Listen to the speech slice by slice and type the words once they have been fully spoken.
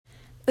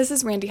This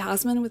is Randy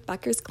Hausman with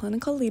Becker's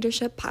Clinical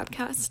Leadership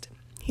Podcast.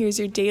 Here's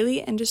your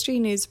daily industry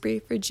news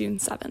brief for June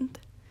 7th.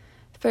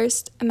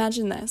 First,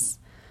 imagine this.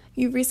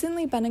 You've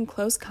recently been in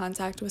close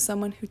contact with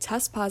someone who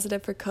tests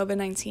positive for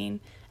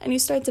COVID-19 and you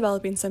start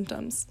developing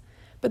symptoms,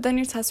 but then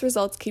your test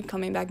results keep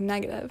coming back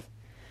negative.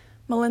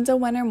 Melinda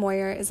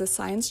Wenner-Moyer is a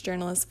science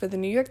journalist for the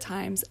New York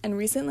Times and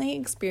recently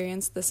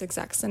experienced this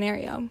exact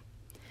scenario.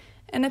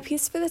 In a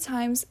piece for the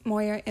Times,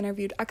 Moyer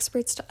interviewed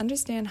experts to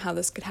understand how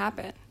this could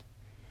happen.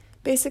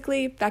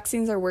 Basically,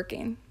 vaccines are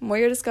working.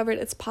 Moyer discovered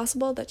it's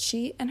possible that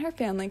she and her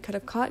family could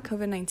have caught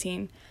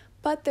COVID-19,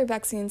 but their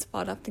vaccines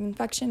fought off the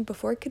infection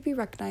before it could be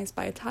recognized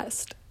by a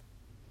test.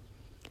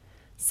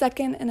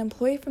 Second, an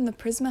employee from the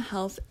Prisma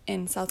Health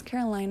in South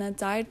Carolina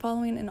died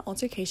following an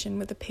altercation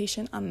with a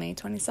patient on May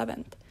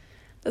 27th.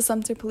 The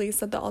Sumter police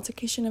said the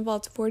altercation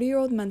involved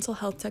 40-year-old mental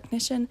health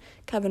technician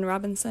Kevin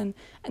Robinson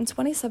and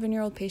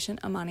 27-year-old patient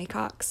Amani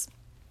Cox.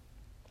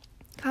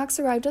 Cox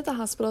arrived at the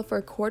hospital for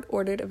a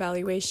court-ordered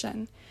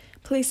evaluation.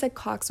 Police said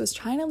Cox was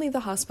trying to leave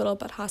the hospital,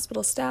 but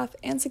hospital staff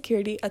and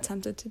security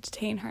attempted to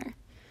detain her.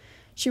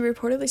 She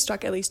reportedly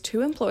struck at least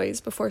 2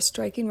 employees before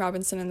striking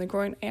Robinson in the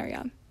groin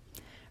area.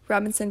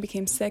 Robinson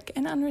became sick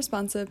and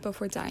unresponsive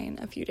before dying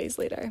a few days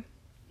later.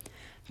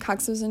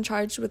 Cox was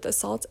charged with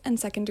assault and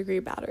second-degree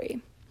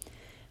battery.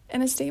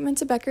 In a statement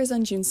to Becker's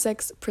on June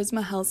 6,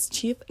 Prisma Health's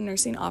Chief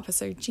Nursing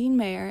Officer Jean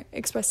Mayer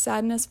expressed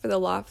sadness for the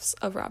loss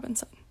of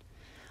Robinson.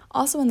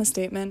 Also in the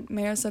statement,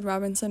 Mayer said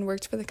Robinson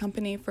worked for the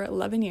company for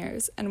 11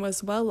 years and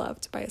was well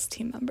loved by his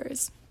team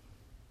members.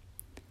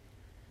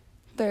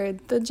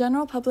 Third, the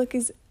general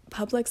public's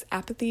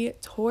apathy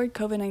toward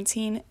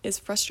COVID-19 is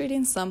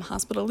frustrating some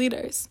hospital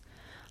leaders.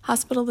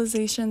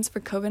 Hospitalizations for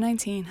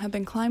COVID-19 have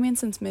been climbing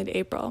since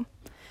mid-April.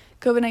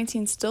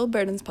 COVID-19 still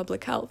burdens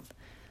public health.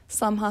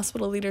 Some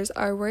hospital leaders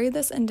are worried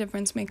this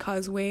indifference may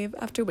cause wave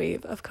after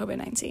wave of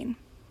COVID-19.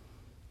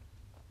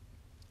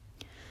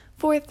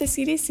 Fourth, the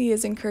CDC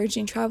is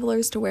encouraging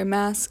travelers to wear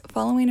masks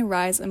following a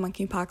rise in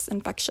monkeypox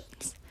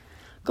infections.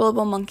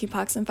 Global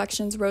monkeypox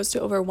infections rose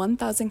to over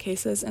 1,000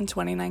 cases in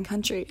 29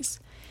 countries.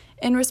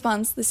 In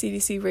response, the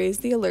CDC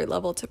raised the alert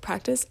level to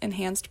practice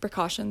enhanced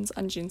precautions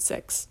on June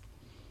 6.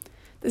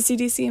 The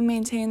CDC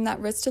maintained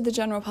that risk to the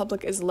general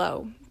public is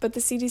low, but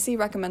the CDC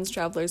recommends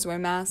travelers wear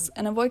masks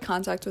and avoid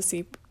contact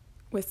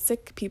with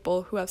sick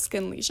people who have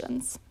skin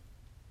lesions.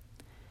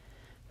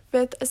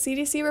 Fifth, a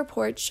CDC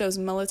report shows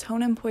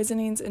melatonin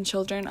poisonings in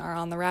children are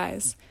on the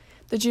rise.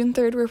 The June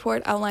 3rd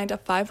report outlined a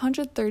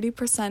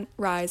 530%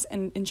 rise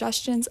in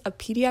ingestions of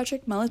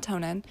pediatric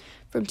melatonin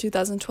from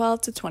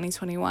 2012 to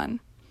 2021.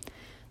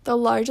 The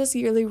largest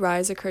yearly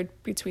rise occurred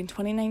between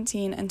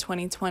 2019 and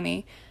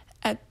 2020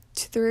 at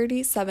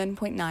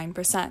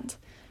 37.9%.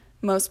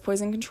 Most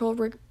poison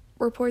control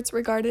reports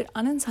regarded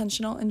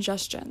unintentional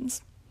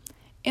ingestions.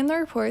 In the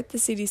report, the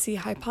CDC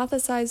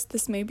hypothesized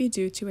this may be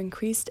due to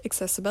increased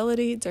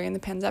accessibility during the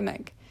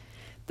pandemic.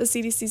 The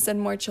CDC said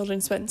more children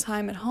spent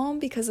time at home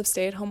because of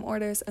stay-at-home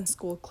orders and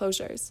school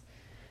closures.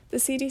 The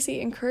CDC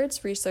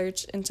encouraged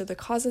research into the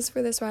causes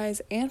for this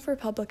rise and for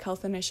public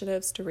health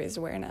initiatives to raise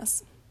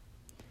awareness.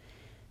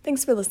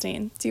 Thanks for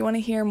listening. Do you want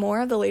to hear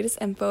more of the latest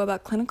info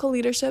about clinical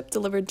leadership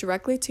delivered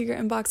directly to your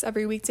inbox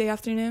every weekday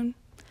afternoon?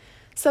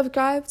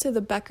 Subscribe to the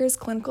Becker's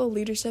Clinical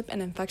Leadership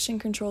and Infection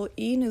Control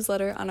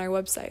e-newsletter on our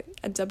website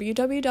at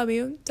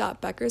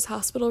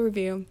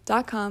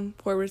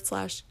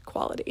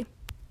www.beckershospitalreview.com/quality.